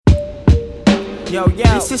Yo,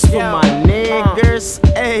 this is for my niggas.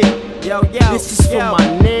 Hey, this is for my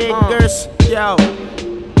niggas.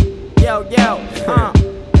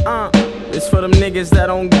 This for them niggas that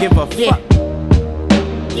don't give a fuck.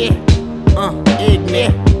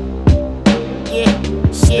 Ignorant.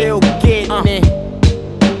 Still getting it.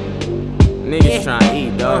 Niggas tryna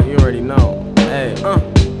eat, dog. You already know. Hey,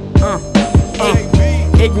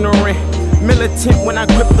 ignorant. Militant when I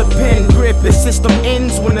grip the pen. The system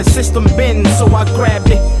ends when the system bends, so I grabbed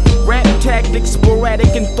it. Rap tactics,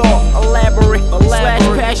 sporadic in thought, elaborate. Slash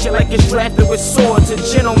passion like it's drafted with swords. A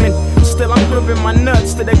gentleman, still I'm gripping my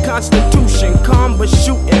nuts to the Constitution. Calm but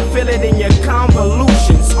shoot and feel it in your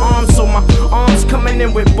convolutions. Arms, so my arms coming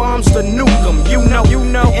in with bombs to nuke 'em. You know,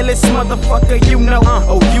 illest motherfucker, you know.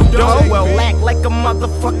 Oh, you don't? Well, act like a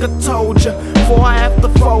motherfucker told ya. Before I have to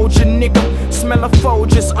fold ya, nigga. Smell of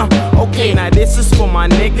Folgers, okay, now this is for my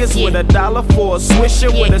niggas with $1 for a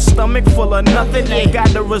swisher, with a stomach full of nothing. They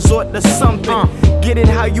gotta resort to something. Get it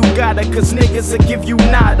how you gotta, cause niggas will give you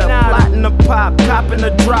nada. Plotting a pop, copping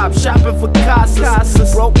a drop, shopping for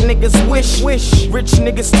casas. Broke niggas wish, rich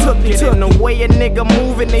niggas took it. And the way a nigga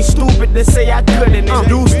moving, they stupid to say I couldn't.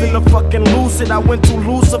 Induced in the fucking lucid, I went too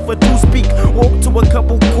Lucifer to speak. Woke to a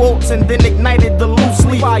couple quotes and then ignited the loose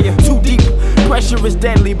leaf. Fire too deep, pressure is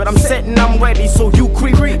deadly, but I'm setting, I'm ready, so you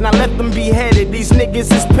creep. Now let them be headed, these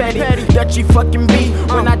niggas is petty. Dutchy fucking beat,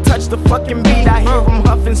 when I touch the fucking beat, I hear them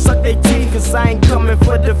huff and suck they teeth, cause I ain't coming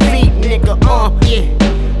for defeat, nigga,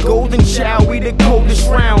 Golden child, we the coldest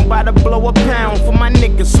round, by to blow a pound, for my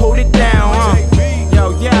niggas, hold it down,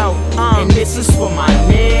 and this is for my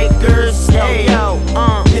niggas,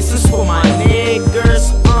 this is for my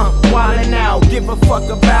niggas, wildin' out, give a fuck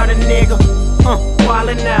about a nigga,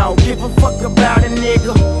 wildin' out, give a fuck about a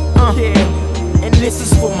nigga, and this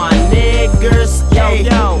is for my niggas,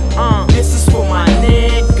 this is for my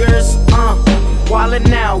niggas,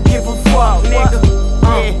 wildin' out, give a fuck, nigga,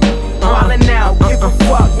 wildin' out, give a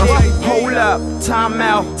fuck, nigga. Hold up, time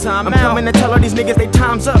out. I'm coming to tell all these niggas they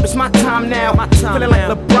time's up. It's my time now. Feeling like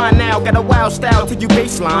LeBron now. Got a wild style to you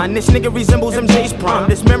baseline. This nigga resembles MJ's prime.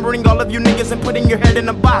 Dismembering all of you niggas and putting your head in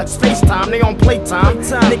a box. FaceTime, they on playtime.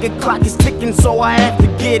 Nigga clock is ticking, so I have to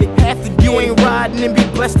get it. You ain't riding and be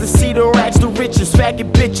blessed to see the racks, the richest.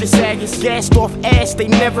 Faggot bitches, gassed off ass, they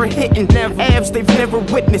never hitting. Abs they've never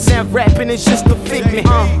witnessed. Rapping is just a figment.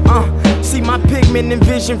 See my pigment and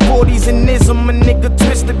vision 40s and ism. A nigga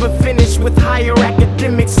twisted but finished with higher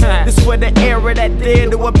academics. This for the era that dare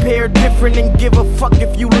to appear different and give a fuck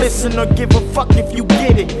if you listen or give a fuck if you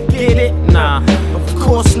get it. Get it? Nah, of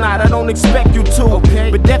course not, I don't expect you to.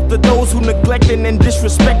 But death to those who neglecting and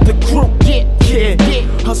disrespect the crew.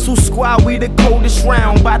 Hustle squad, we the coldest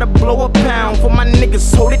round, by to blow a pound, for my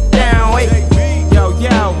niggas, hold it down.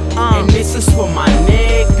 And this is for my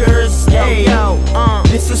niggas.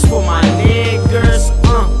 This is for my niggas.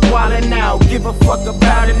 Wildin' out, give a fuck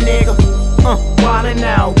about a nigga. Wildin'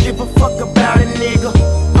 out, give a fuck about a nigga.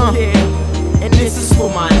 And this is for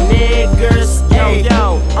my niggas.